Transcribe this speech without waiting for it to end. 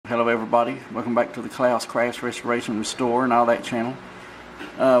Hello everybody, welcome back to the Klaus Crafts Restoration Restore and all that channel.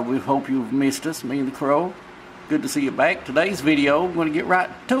 We hope you've missed us, me and the Crow. Good to see you back. Today's video, we're going to get right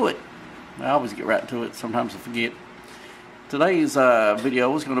to it. I always get right to it, sometimes I forget. Today's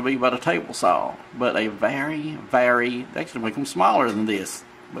video is going to be about a table saw, but a very, actually make them smaller than this.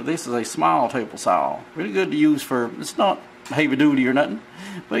 But this is a small table saw. Really good to use for, it's not heavy duty or nothing,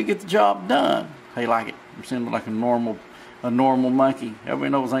 but it gets the job done. How you like it? I'm seeming like a normal monkey. Everybody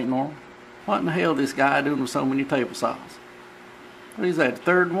knows ain't normal. What in the hell is this guy doing with so many table saws? What is that, the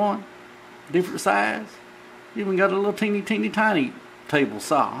third one? Different size? Even got a little teeny tiny table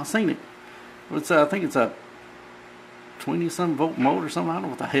saw. I seen it. It's I think it's a 20-some volt motor or something. I don't know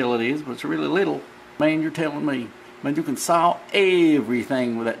what the hell it is, but it's really little. Man, you're telling me. Man, you can saw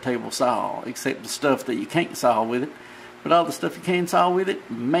everything with that table saw, except the stuff that you can't saw with it. But all the stuff you can saw with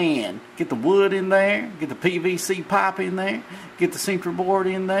it, man, get the wood in there, get the PVC pipe in there, get the center board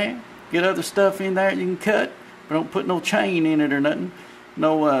in there, get other stuff in there you can cut, but don't put no chain in it or nothing,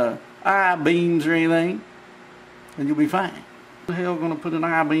 no I-beams or anything, and you'll be fine. Who the hell gonna put an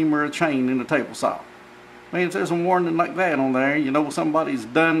I-beam or a chain in a table saw? Man, if there's a warning like that on there, you know somebody's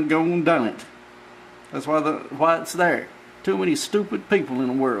done it. That's why it's there. Too many stupid people in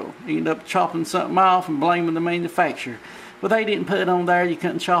the world end up chopping something off and blaming the manufacturer. Well, they didn't put on there you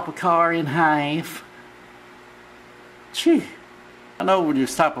couldn't chop a car in half. Gee, I know what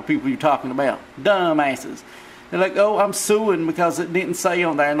this type of people you're talking about. Dumbasses. They're like, oh, I'm suing because it didn't say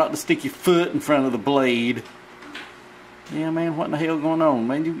on there not to stick your foot in front of the blade. Yeah, man, what in the hell going on,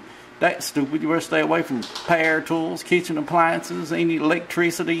 man? You that stupid. You better stay away from power tools, kitchen appliances, any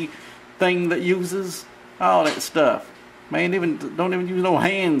electricity thing that uses all that stuff. Man, don't even use no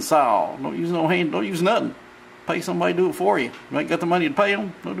hand saw. Don't use nothing. Pay somebody to do it for you. You ain't got the money to pay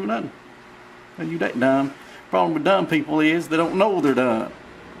them, don't do nothing. And you that dumb. Problem with dumb people is they don't know they're dumb.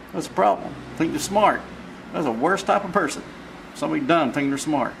 That's the problem. Think they're smart. That's the worst type of person. Somebody dumb thinking they're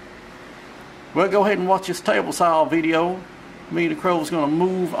smart. Well, go ahead and watch this table saw video. Me and the Crow's going to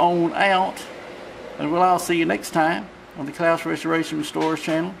move on out. And we'll all see you next time on the Klaus Restoration Restores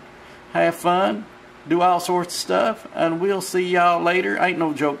channel. Have fun. Do all sorts of stuff, and we'll see y'all later. Ain't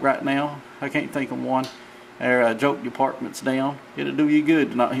no joke right now. I can't think of one. Our joke department's down. It'll do you good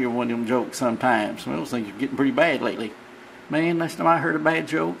to not hear one of them jokes sometimes. Well, those things are getting pretty bad lately. Man, last time I heard a bad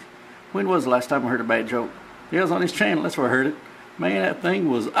joke, when was the last time I heard a bad joke? It was on this channel, that's where I heard it. Man, that thing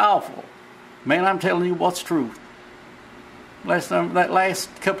was awful. Man, I'm telling you what's truth. That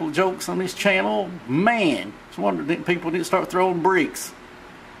last couple of jokes on this channel, man, it's a wonder that people didn't start throwing bricks.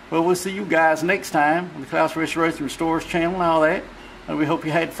 Well, we'll see you guys next time on the Klaus Restoration Restores channel and all that. And we hope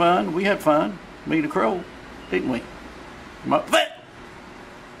you had fun. We had fun. Me and the Crow, didn't we?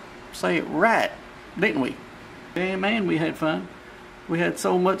 Say it right, didn't we? Yeah, man, we had fun. We had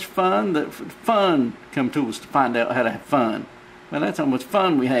so much fun that fun come to us to find out how to have fun. Man, that's how much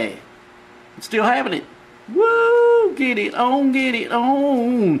fun we had. We're still having it. Woo! Get it on, get it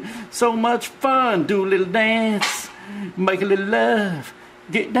on. So much fun. Do a little dance. Make a little love.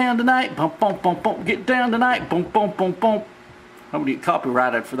 Get down tonight, bump, bump, bump, bump. Get down tonight, bump, bump, bump, bump. I'm gonna get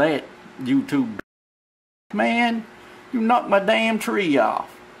copyrighted for that, YouTube. Man, you knocked my damn tree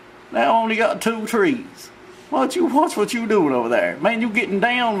off. Now I only got 2 trees. Watch what you doing over there. Man, you getting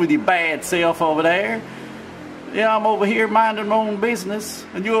down with your bad self over there. Yeah, I'm over here minding my own business,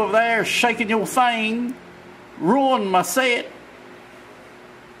 and you over there shaking your thing, ruining my set.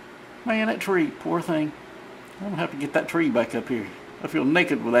 Man, that tree, poor thing. I'm gonna have to get that tree back up here. I feel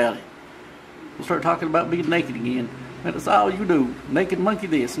naked without it. We'll start talking about being naked again. Man, that's all you do. Naked monkey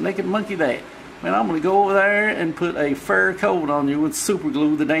this, naked monkey that. Man, I'm going to go over there and put a fur coat on you and super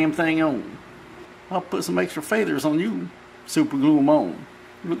glue the damn thing on. I'll put some extra feathers on you, super glue them on.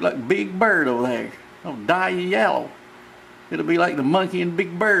 You look like Big Bird over there. I'll dye you yellow. It'll be like the Monkey and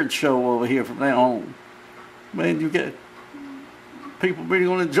Big Bird show over here from now on. Man, you get people really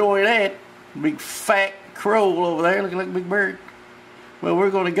going to enjoy that. Big fat crow over there looking like Big Bird. Well,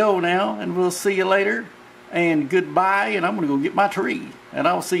 we're going to go now, and we'll see you later. And goodbye, and I'm going to go get my tree. And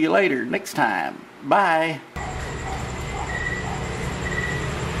I'll see you later next time. Bye.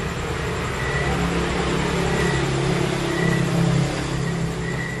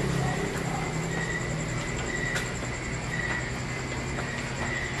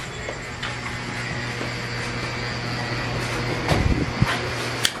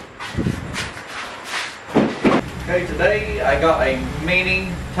 Okay, today I got a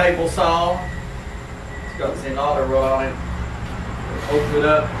mini table saw. It's got XINNADA wrote on it. Open it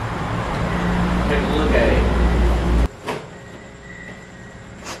up, take a look at it.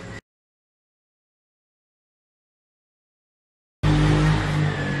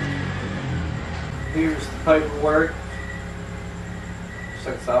 Here's the paperwork. Looks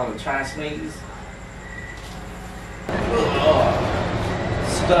like it's all in Chinese.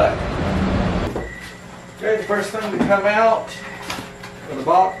 Stuck. Okay, the first thing to come out of the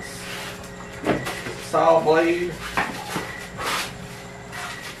box is a saw blade.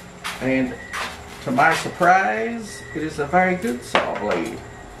 And to my surprise, it is a very good saw blade.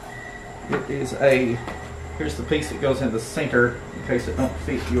 It is a, here's the piece that goes in the center in case it don't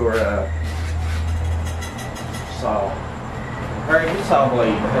fit your saw. Very good saw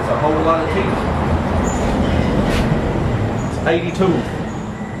blade. It has a whole lot of teeth. It's 82.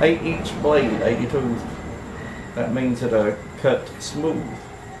 8-inch blade, 82. That means it'll cut smooth.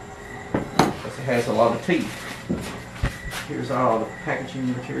 Because it has a lot of teeth. Here's all the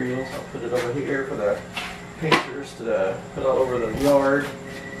packaging materials. I'll put it over here for the pincers to put all over the yard.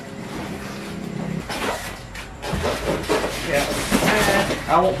 Yeah,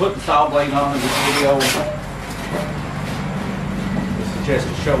 I won't put the saw blade on in this video. This is just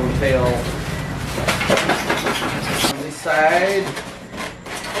a show and tell. On this side,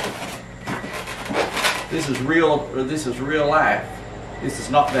 this is real life. This is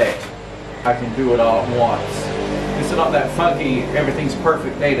not that I can do it all at once. This is not that funky, everything's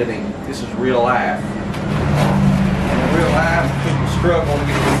perfect editing. This is real life. And in real life, people struggle to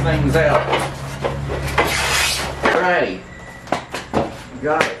get these things out. Alrighty.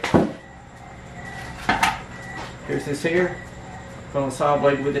 Got it. Here's this here. Put on a saw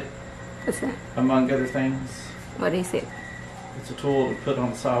blade with it. What's that? Among other things. What is it? It's a tool to put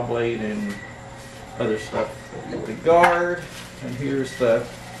on the saw blade and other stuff. The guard. And here's the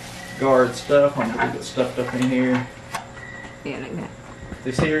guard stuff. I'm going to get stuffed up in here. Yeah, like that.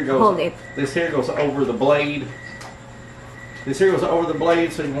 This here goes. Hold it. This here goes over the blade. This here goes over the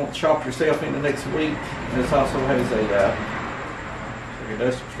blade, so you won't chop yourself into next week. And this also has a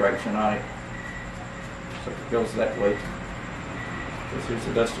dust extraction on it, so it goes that way. This is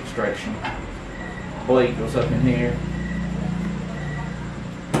the dust extraction. Blade goes up in here,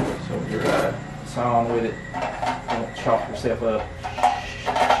 so you're sawing with it. You won't chop yourself up.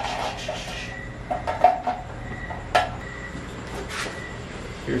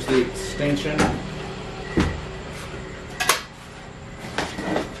 Here's the extension.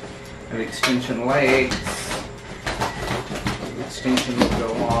 And the extension legs. The extension will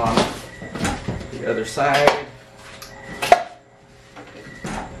go on the other side.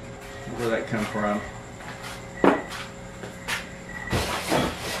 Where did that come from?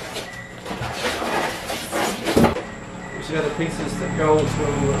 Here's the other pieces that go to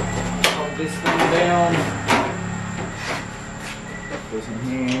hold this thing down. Goes in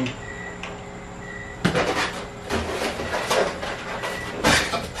here.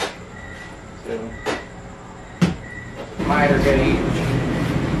 So, miter gauge.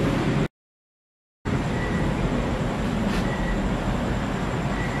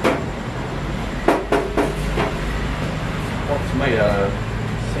 What's made of?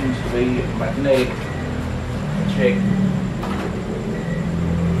 Seems to be magnetic. Check.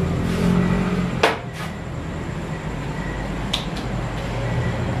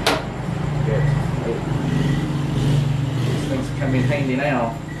 Come in handy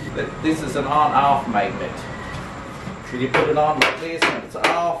now. This is an on-off magnet. So you put it on like this, and it's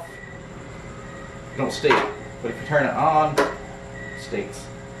off, it don't stick. But if you turn it on, it sticks.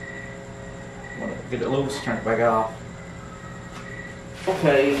 Want to get it loose, turn it back off.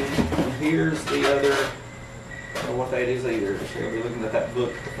 Okay, here's the other. I don't know what that is either. So I'll be looking at that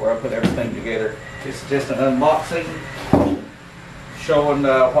book before I put everything together. This is just an unboxing showing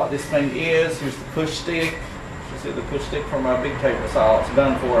what this thing is. Here's the push stick. See the push stick for my big table saw. It's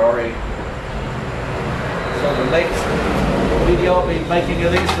done for already. So the next video I'll be making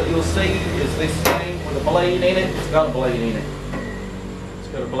of this that you'll see is this thing with a blade in it. It's got a blade in it. It's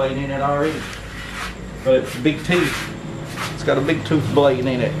got a blade in it already. But it's big teeth. It's got a big tooth blade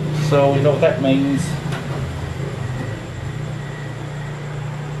in it. So you know what that means.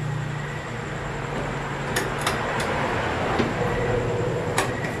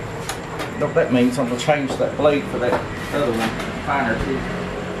 What that means, I'm going to change that blade for that other one, finer tooth.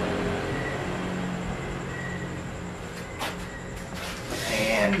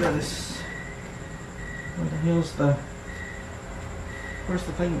 And this, where the hell's the, where's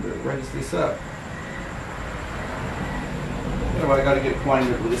the thing that raise this up? Anyway, I got to get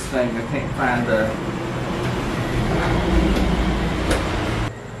acquainted with this thing. I can't find the,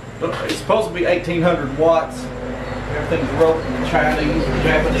 it's supposed to be 1800 watts. Everything's wrote in Chinese or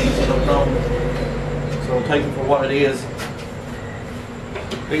Japanese, I don't know. So I'll take it for what it is.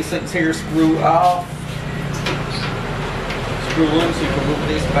 These things here screw off. Screw loose, you can move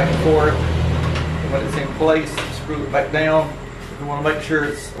this back and forth. when it's in place, screw it back down. If you want to make sure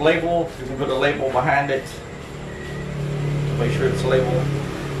it's labeled, you can put a label behind it. Make sure it's labeled.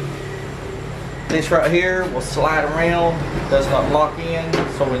 This right here will slide around, it does not lock in,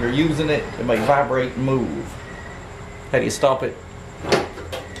 so when you're using it, it may vibrate and move. How do you stop it?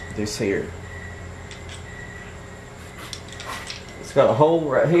 This here. It's got a hole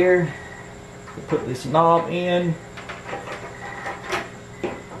right here. You put this knob in,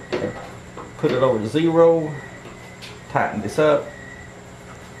 put it over to 0, tighten this up,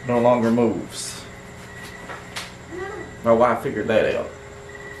 no longer moves. My wife figured that out.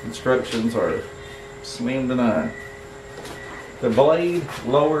 Instructions are slim to none. The blade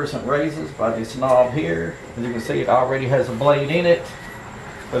lowers and raises by this knob here. As you can see, it already has a blade in it,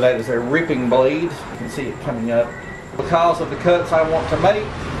 but that is a ripping blade. You can see it coming up. Because of the cuts I want to make,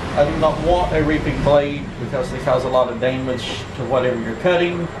 I do not want a ripping blade because they cause a lot of damage to whatever you're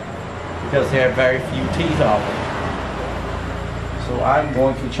cutting, because they have very few teeth on them. So I'm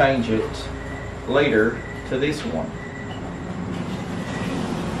going to change it later to this one.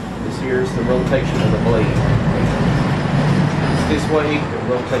 This here is the rotation of the blade. It's this way, it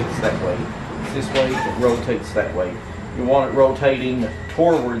rotates that way. It's this way, it rotates that way. You want it rotating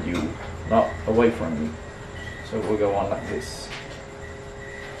toward you, not away from you. So we'll go on like this.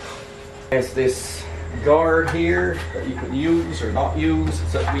 There's this guard here that you can use or not use.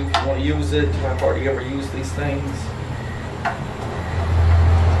 It's up to you if you want to use it. I've hardly ever used these things.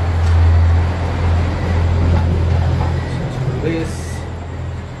 So this.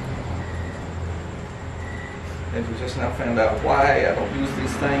 And we just now found out why I don't use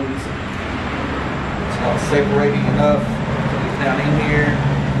these things. It's not separating enough to get down in here.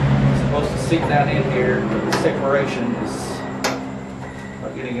 It's supposed to sit down in here, but the separation is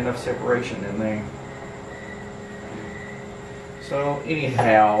not getting enough separation in there. So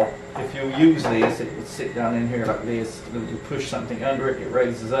anyhow, if you use this, it would sit down in here like this. You push something under it, it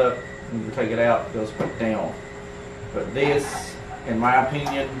raises up, and you take it out, it goes back down. But this, in my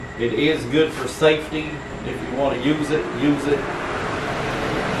opinion, it is good for safety. If you want to use it, use it.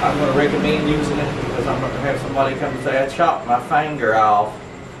 I'm going to recommend using it because I'm going to have somebody come and say, I chopped my finger off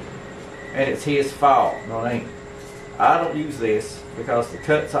and it's his fault. No, it ain't. I don't use this because the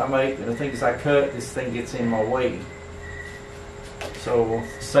cuts I make and the things I cut, this thing gets in my way. So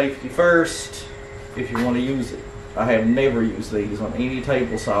safety first if you want to use it. I have never used these on any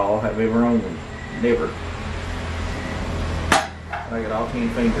table saw I've ever owned them. Never. I got all 10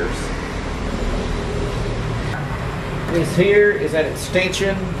 fingers. This here is an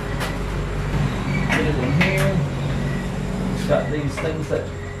extension. Put it in here. It's got these things that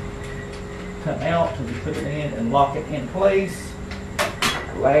come out and you put it in and lock it in place.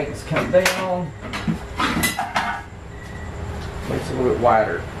 Legs come down. Makes it a little bit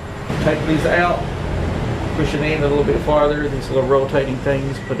wider. Take these out. Push it in a little bit farther. These little rotating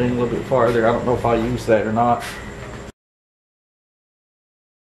things, put it in a little bit farther. I don't know if I'll use that or not.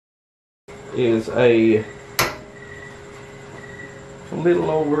 Is a little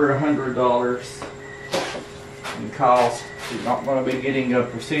over $100 in cost. You're not going to be getting a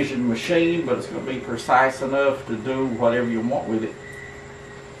precision machine, but it's going to be precise enough to do whatever you want with it.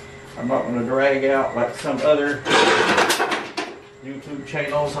 I'm not going to drag out like some other YouTube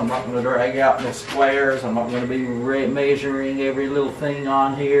channels. I'm not going to drag out no squares. I'm not going to be measuring every little thing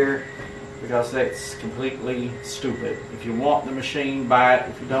on here because that's completely stupid. If you want the machine, buy it.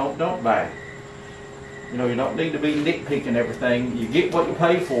 If you don't buy it. You know, you don't need to be nitpicking everything. You get what you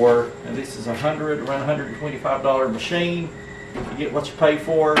pay for, and this is around $125 machine. You get what you pay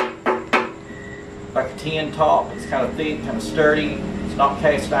for. Like a tin top. It's kind of thick, kind of sturdy. It's not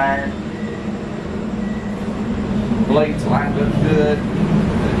cast iron. The blade's lined up good.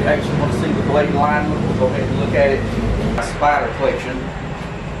 If you actually want to see the blade alignment, we'll go ahead and look at it. My spider collection.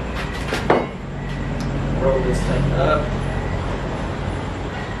 Roll this thing up.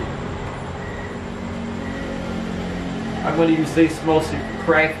 I'm going to use this mostly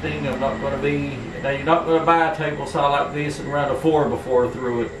for crafting. I'm not going to be, now you're not going to buy a table saw like this and run a 4x4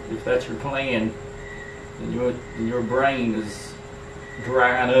 through it if that's your plan. Then your brain is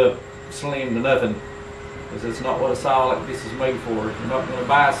drying up, slim to nothing. Because it's not what a saw like this is made for. You're not going to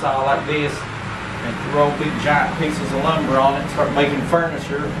buy a saw like this and throw big giant pieces of lumber on it and start making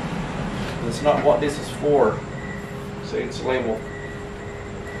furniture. That's not what this is for. See, it's labeled.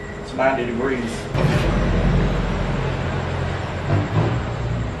 It's 90 degrees.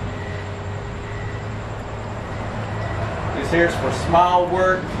 This here is for small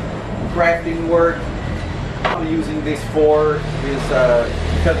work, crafting work. What I'm using this for is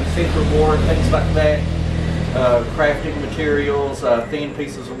cutting center board, things like that. crafting materials, thin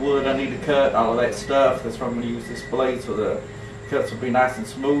pieces of wood I need to cut, all of that stuff. That's why I'm going to use this blade so the cuts will be nice and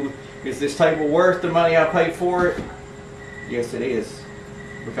smooth. Is this table worth the money I paid for it? Yes, it is.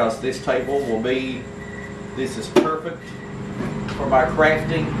 Because this table will be, this is perfect for my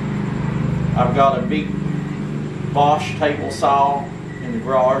crafting. I've got a big Bosch table saw in the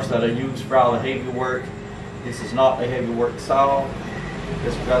garage that I use for all the heavy work. This is not a heavy work saw.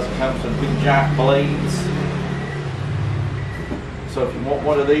 Just because it comes with big giant blades. So if you want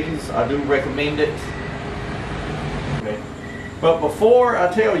one of these, I do recommend it. Okay. But before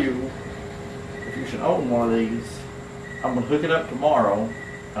I tell you if you should own one of these, I'm going to hook it up tomorrow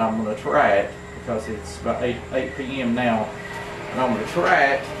and I'm going to try it because it's about 8 p.m. now. And I'm going to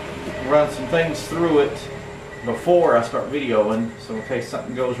try it, run some things through it before I start videoing, so in case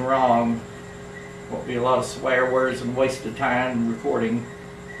something goes wrong, won't be a lot of swear words and wasted time recording.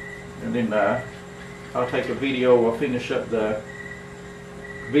 And then I'll take a video, I'll finish up the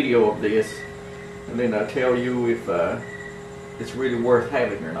video of this, and then I'll tell you if it's really worth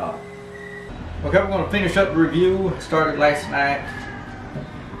having or not. Okay, we're going to finish up the review. Started last night.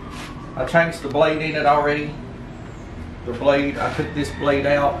 I changed the blade in it already. The blade, I took this blade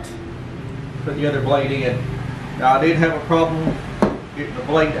out, put the other blade in. Now I did have a problem getting the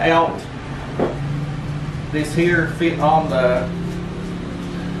blade out. This here fit on the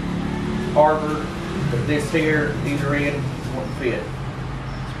arbor, but this here, either end, won't fit.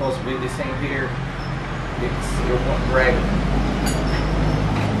 It's supposed to be this end here. It won't grab it.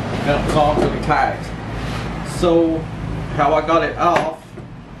 It was on really tight. So how I got it off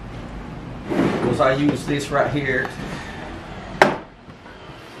was I used this right here.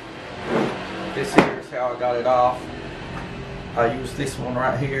 This here is how I got it off. I use this one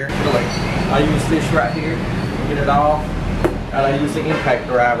right here. I use this right here to get it off. And I use the impact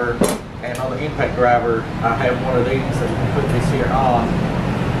driver. And on the impact driver, I have one of these that you can put this here on.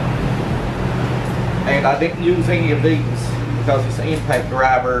 And I didn't use any of these because it's an impact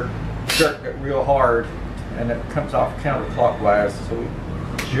driver. Jerked it real hard. And it comes off counterclockwise. So we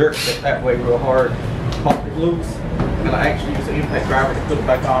jerked it that way real hard. Popped it loose. And I actually use the impact driver to put it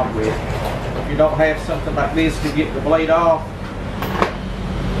back on with. If you don't have something like this to get the blade off,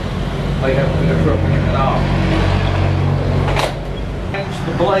 they have a bit of trouble getting it off. Change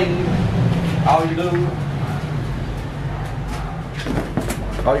the blade.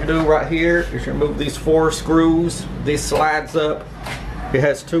 All you do right here is remove these 4 screws. This slides up. It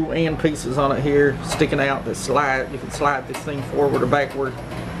has 2 end pieces on it here sticking out that slide. You can slide this thing forward or backward.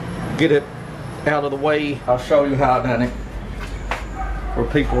 Get it out of the way. I'll show you how I done it for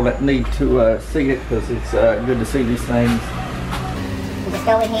people that need to see it, because it's good to see these things. You just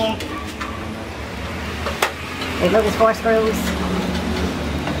go in here, remove these 4 screws.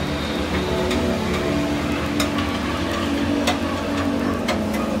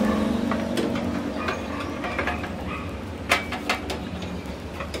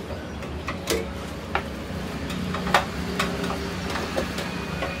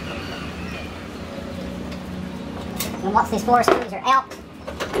 And once these 4 screws are out,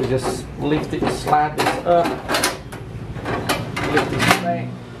 you just lift it, slide this up, lift this back.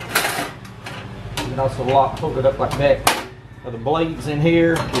 You can also hold it up like that. The blades in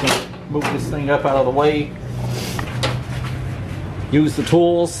here, you can move this thing up out of the way. Use the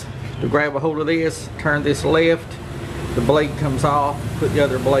tools to grab a hold of this, turn this left, the blade comes off, put the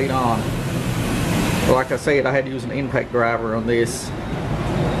other blade on. But like I said, I had to use an impact driver on this,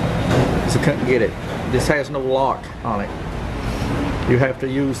 so I couldn't get it. This has no lock on it. You have to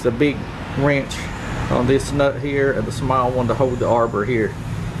use the big wrench on this nut here and the small one to hold the arbor here.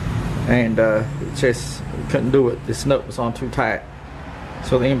 And it just couldn't do it. This nut was on too tight.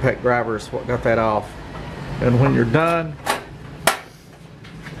 So the impact driver is what got that off. And when you're done,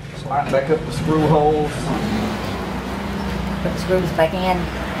 slide back up the screw holes. put the screws back in.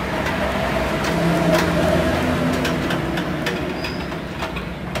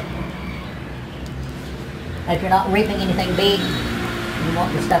 If you're not reaping anything big, you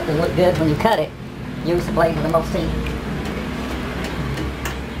want your stuff to look good when you cut it, use the blade with the most heat.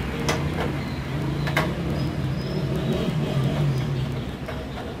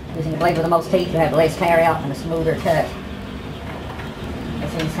 Using the blade with the most heat, you have less tear out and a smoother cut.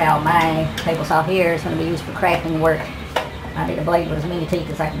 This is how my table saw here is going to be used for crafting work. I need a blade with as many teeth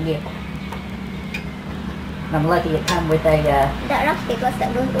as I can get. And I'm lucky it come with a... That rusty, what's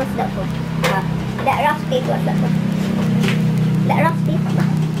that for? Huh? That rusty, what's that for? That rusty?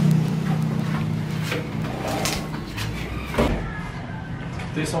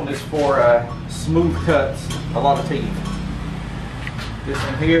 This one is for smooth cuts, a lot of teeth. This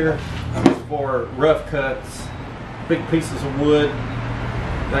one here for rough cuts, big pieces of wood.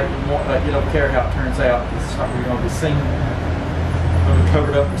 That you don't care how it turns out. It's not really going to be seen, going to be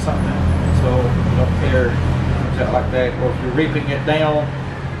covered up or something. So you don't care if it turns out like that. Or if you're ripping it down,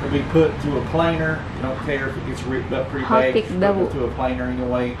 it'll be put through a planer. You don't care if it gets ripped up pretty bad. It's put through a planer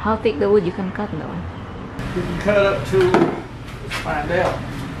anyway. How thick the wood you can cut though? You can cut up to, let's find out.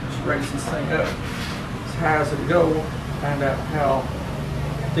 Let's raise this thing up as high as it go. Find out how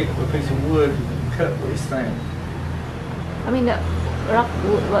thick of a piece of wood you can cut with this thing. I mean the rock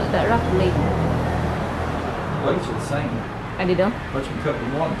wood, the rock blade. Blades are the same. I didn't. But you can cut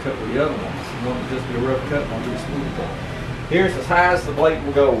with one, cut with the other one. One will just be a rough cut, one will be a smooth cut. Here's as high as the blade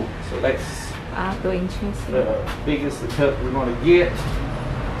will go. So that's 2 inches. the biggest the cut we're going to get.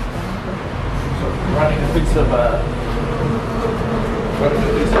 So running a piece of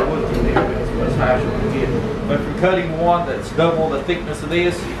wood through there, that's about as high as you can get. But if you're cutting one that's double the thickness of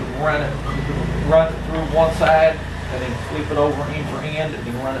this, you can run it through one side and then flip it over end for end and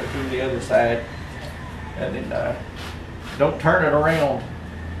then run it through the other side. And then don't turn it around,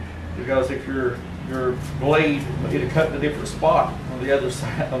 because if your blade it'll cut in a different spot on the other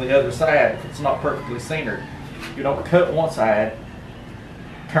side if it's not perfectly centered. You don't cut one side,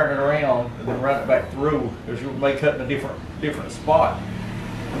 turn it around, and then run it back through, because you may cut in a different spot.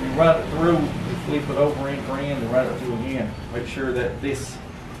 When you run it through, you flip it over end for end and run it through again. Make sure that this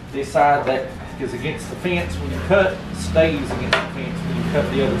side that is against the fence when you cut stays against the fence when you cut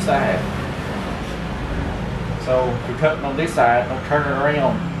the other side. So if you're cutting on this side, don't turn it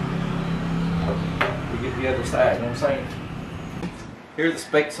around. You get the other side, you know what I'm saying? Here are the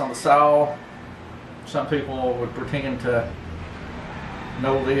specs on the saw. Some people would pretend to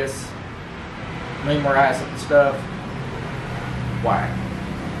know this, memorize it and stuff. Why?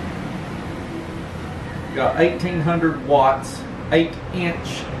 You got 1800 watts,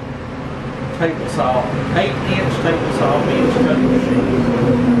 8-inch table saw, 8-inch table saw bench cutting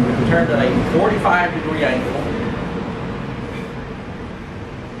machine. Turned at a 45-degree angle.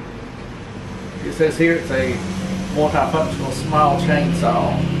 It says here it's a multifunctional small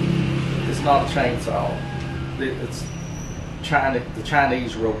chainsaw. It's not a chainsaw. It's the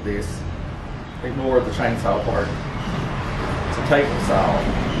Chinese wrote this. Ignore the chainsaw part. It's a table saw.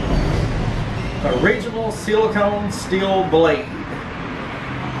 Original silicone steel blade.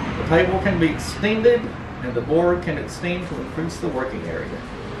 The table can be extended and the board can extend to increase the working area.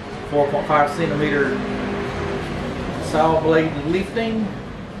 4.5 centimeter saw blade lifting.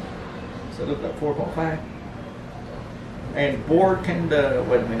 So look at 4.5. And board can,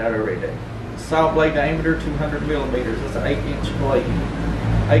 wait a minute, I already read that. Saw blade diameter 200 millimeters. That's an 8-inch blade.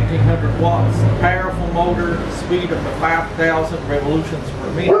 1800 watts. Powerful motor. Speed up to 5,000 revolutions per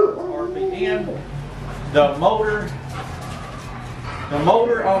minute. RPM. The motor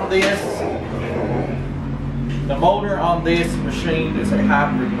on this machine is a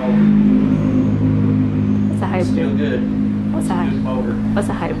hybrid motor. What's a hybrid? Still good. What's a good motor? What's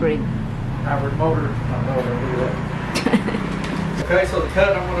a hybrid? Hybrid motor. I don't know if I do that. Okay, so the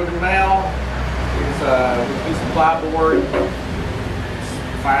cut I'm going to do now is with a piece of plyboard.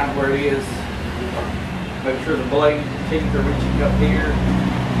 Find where it is. Make sure the blade teeth are reaching up here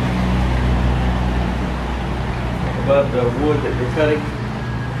above the wood that you're cutting.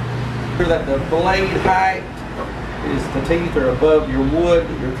 Make sure that the blade height is the teeth are above your wood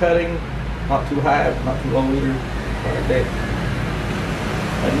that you're cutting. Not too high, not too low either. Like that.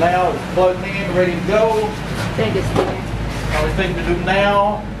 And now it's plugged in, ready to go. Only thing to do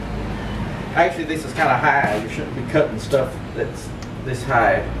now, actually this is kind of high. You shouldn't be cutting stuff that's this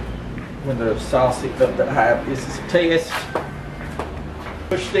high when the saw sits up that high. This is a test.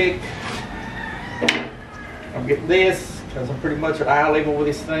 Push stick. I'll get this because I'm pretty much at eye level with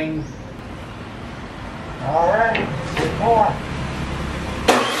this thing. All right, get more.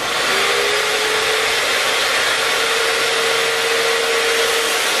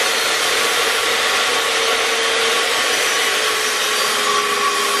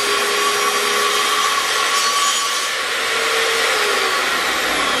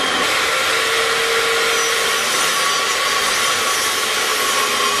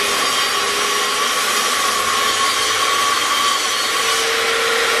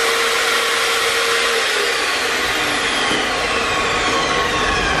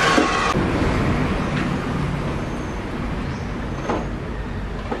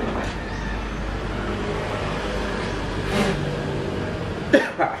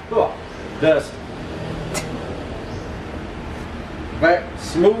 Dust. Right,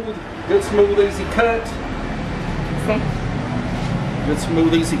 smooth, good smooth easy cut. Okay. Good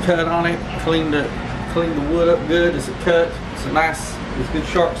smooth easy cut on it. Clean the clean the wood up good as it cut. It's a nice, it's a good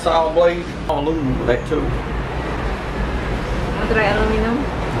sharp saw blade. Aluminum with that too. I'll try aluminum.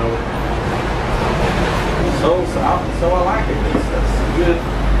 No. So I like it. That's good.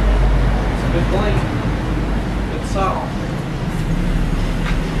 It's a good blade. Good saw.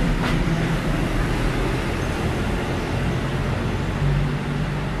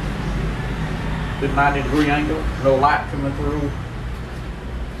 Good 90-degree angle. No light coming through.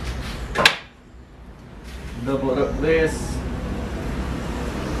 Double it up with this.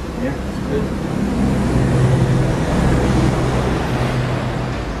 Yeah, it's good.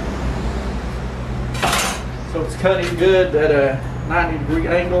 So it's cutting good at a 90-degree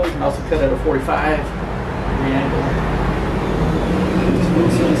angle. You can also cut at a 45-degree angle. Just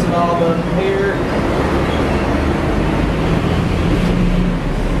loosen this knob up here.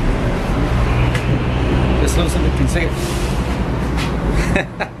 Just loosen the consent.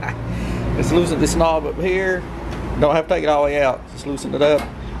 Just loosen this knob up here. Don't have to take it all the way out. Just loosen it up,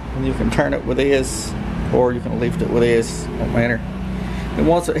 and you can turn it with this, or you can lift it with this. Don't matter. And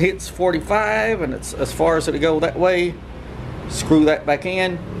once it hits 45, and it's as far as it'll go that way, screw that back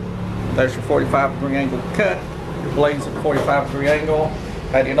in. There's your 45-degree angle cut. Your blade's at 45-degree angle.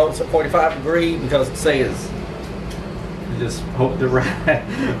 How do you know it's at 45 degree? Because it says. You just hope they're right.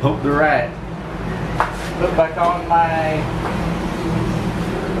 Hope they're right. Put back on my.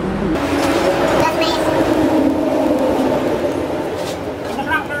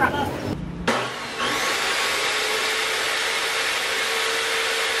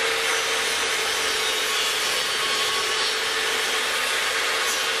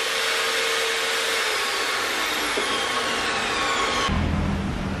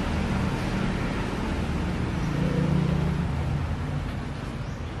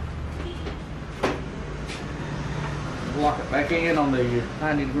 Lock it back in on the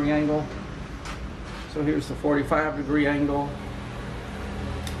 90-degree angle. So here's the 45-degree angle.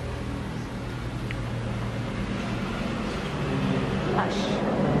 Flush.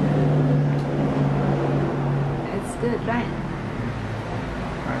 It's good, right?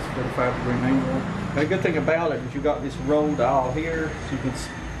 Nice 45-degree angle. The good thing about it is you got this roll dial here, so you can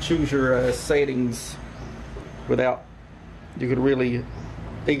choose your settings without. You could really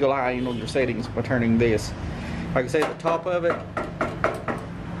eagle eye in on your settings by turning this. Like I say, at the top of it,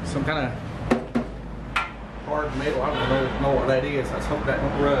 some kind of hard metal. I don't know what that is. Let's hope that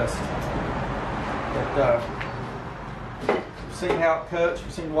don't rust. But you've seen how it cuts.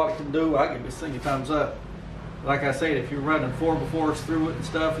 You've seen what it can do. I give this thing a thumbs up. Like I said, if you're running 4x4s through it and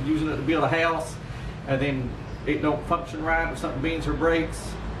stuff and using it to build a house, and then it don't function right, or something bends or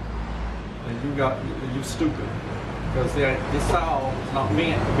breaks, then you're stupid. Because this saw is not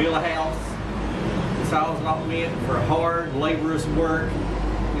meant to build a house. This saw is not meant for hard, laborious work.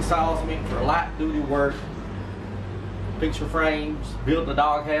 This saw is meant for light duty work. Picture frames, building a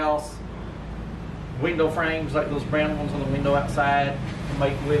doghouse, window frames like those brown ones on the window outside, to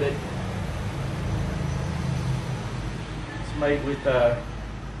make with it. It's made with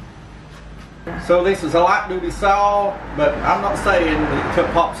so this is a light duty saw, but I'm not saying that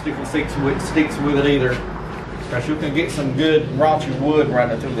cut popsicle sticks with it either. Because you can get some good raunchy wood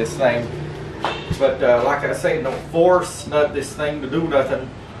running through this thing. But like I say, don't force this thing to do nothing,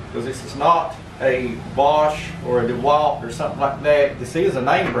 because this is not a Bosch or a DeWalt or something like that. This is a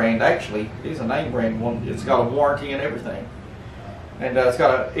name brand, actually. It is a name brand one. It's got a warranty and everything. And it's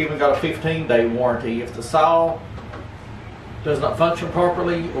even got a 15-day warranty. If the saw does not function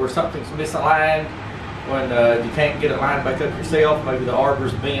properly or something's misaligned, when you can't get it lined back up yourself, maybe the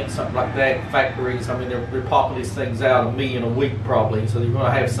arbor's bent, something like that. Factories, I mean, they're popping these things out a million a week probably, so you're going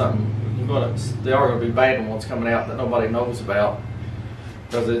to have something. There are going to be bad ones coming out that nobody knows about,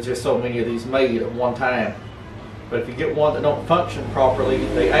 because there's just so many of these made at one time. But if you get one that don't function properly,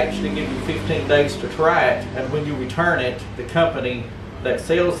 they actually give you 15 days to try it, and when you return it, the company that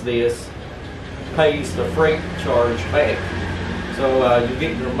sells this pays the freight charge back. So you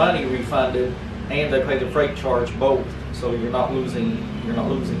get your money refunded, and they pay the freight charge both, so you're not losing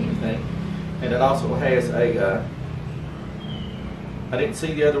anything. And it also has a I didn't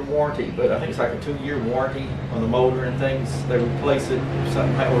see the other warranty, but I think it's like a 2-year warranty on the motor and things. They replace it if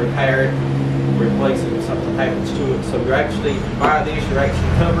something, or repair it, replace it if something happens to it. So you're actually, if you buy this, you're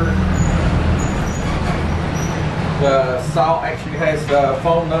actually covered. The saw actually has the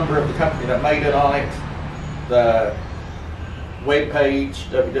phone number of the company that made it on it. The web page,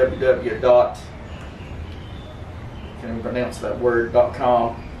 www.com.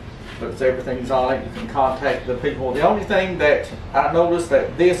 But everything's on it. You can contact the people. The only thing that I noticed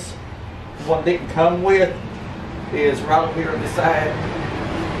that this one didn't come with is right over here on this side.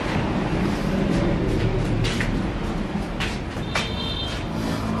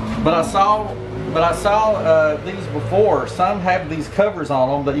 But I saw these before. Some have these covers on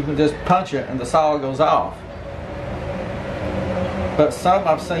them that you can just punch it and the saw goes off. But some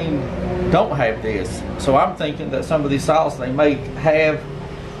I've seen don't have this. So I'm thinking that some of these saws they make have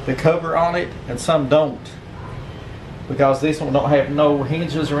the cover on it and some don't. Because this one don't have no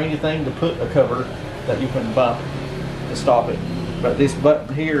hinges or anything to put a cover that you can bump to stop it. But this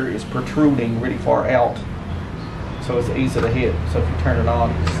button here is protruding really far out. So it's easy to hit. So if you turn it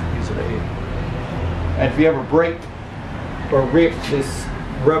on, it's easy to hit. And if you ever break or rip this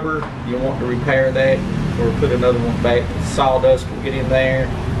rubber, you want to repair that or put another one back. Sawdust will get in there.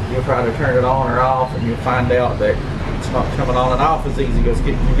 You'll try to turn it on or off and you'll find out that it's not coming on and off as easy as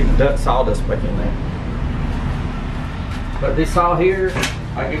you're getting sawdust back in there. But this saw here,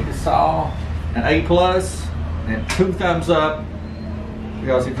 I give this saw an A+ and 2 thumbs up,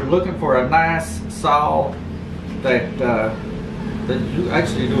 because if you're looking for a nice saw that you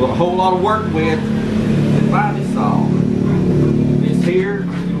actually do a whole lot of work with, then buy this saw. This here,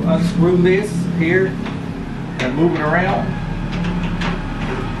 you unscrew this here and move it around,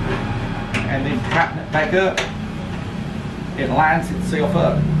 and then tighten it back up. It lines itself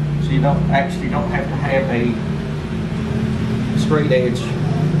up, so you don't have to have a straight edge.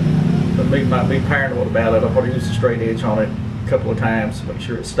 But me might be paranoid about it. I've already used a straight edge on it a couple of times to make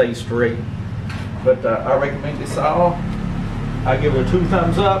sure it stays straight. But I recommend this saw. I give it a 2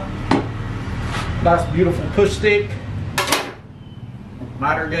 thumbs up. Nice beautiful push stick.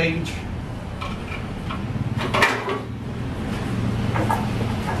 Miter gauge.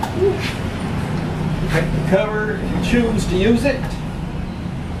 Take the cover if you choose to use it.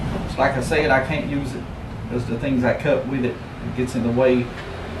 Just like I said, I can't use it because the things I cut with it gets in the way.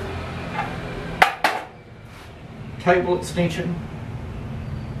 Cable extension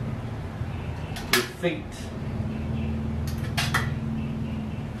with feet.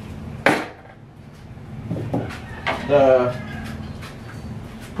 The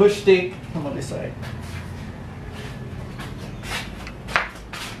push stick, what did they say?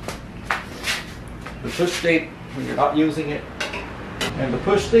 The push stick when you're not using it, and the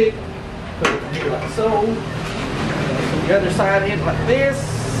push stick, put it in here like so, and put the other side in like this.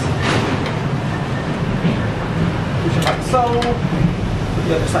 Push it like so. Put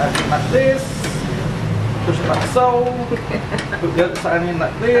the other side in like this. Push it like so. Put the other side in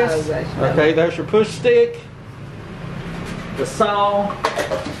like this. Okay, there's your push stick. The saw.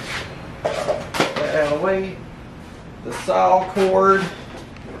 Get out of the way. The saw cord,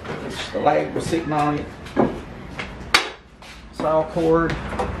 which the lag was sitting on it. Saw cord.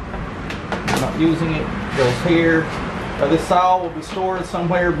 I'm not using it. Goes here. This saw will be stored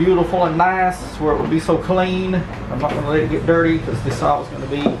somewhere beautiful and nice where it will be so clean. I'm not going to let it get dirty because this saw is going to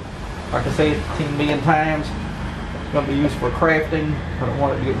be, like I said 10 million times, it's going to be used for crafting. I don't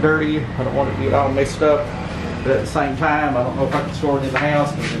want it to get dirty. I don't want it to get all messed up. But at the same time, I don't know if I can store it in the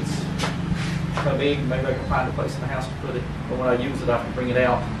house because it's so big. Maybe I can find a place in the house to put it. But when I use it, I can bring it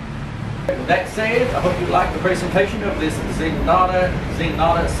out. With that said, I hope you liked the presentation of this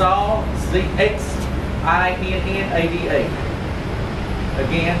XINNADA saw, XINNADA.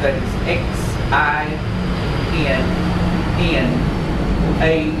 Again, that is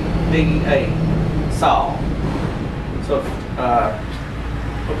XINNADA saw. So,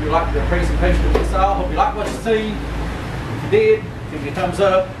 hope you liked the presentation of this saw. Hope you like what you see. If you did, give me a thumbs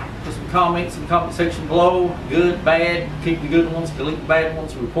up. Put some comments in the comment section below. Good, bad. Keep the good ones, delete the bad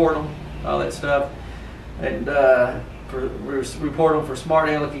ones, report them, all that stuff. And report them for smart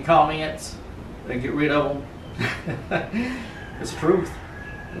alecky comments. And get rid of them. It's the truth.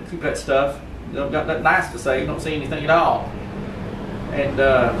 Don't keep that stuff. You don't got nothing nice to say. You don't say anything at all. And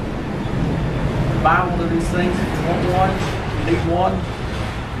buy one of these things if you want one. If you need one.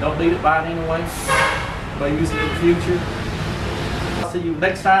 If you don't need it, buy it anyway. But use it in the future. I'll see you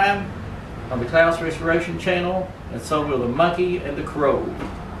next time on the Klaus Restoration channel. And so will the monkey and the crow.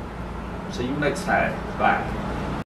 See you next time. Bye.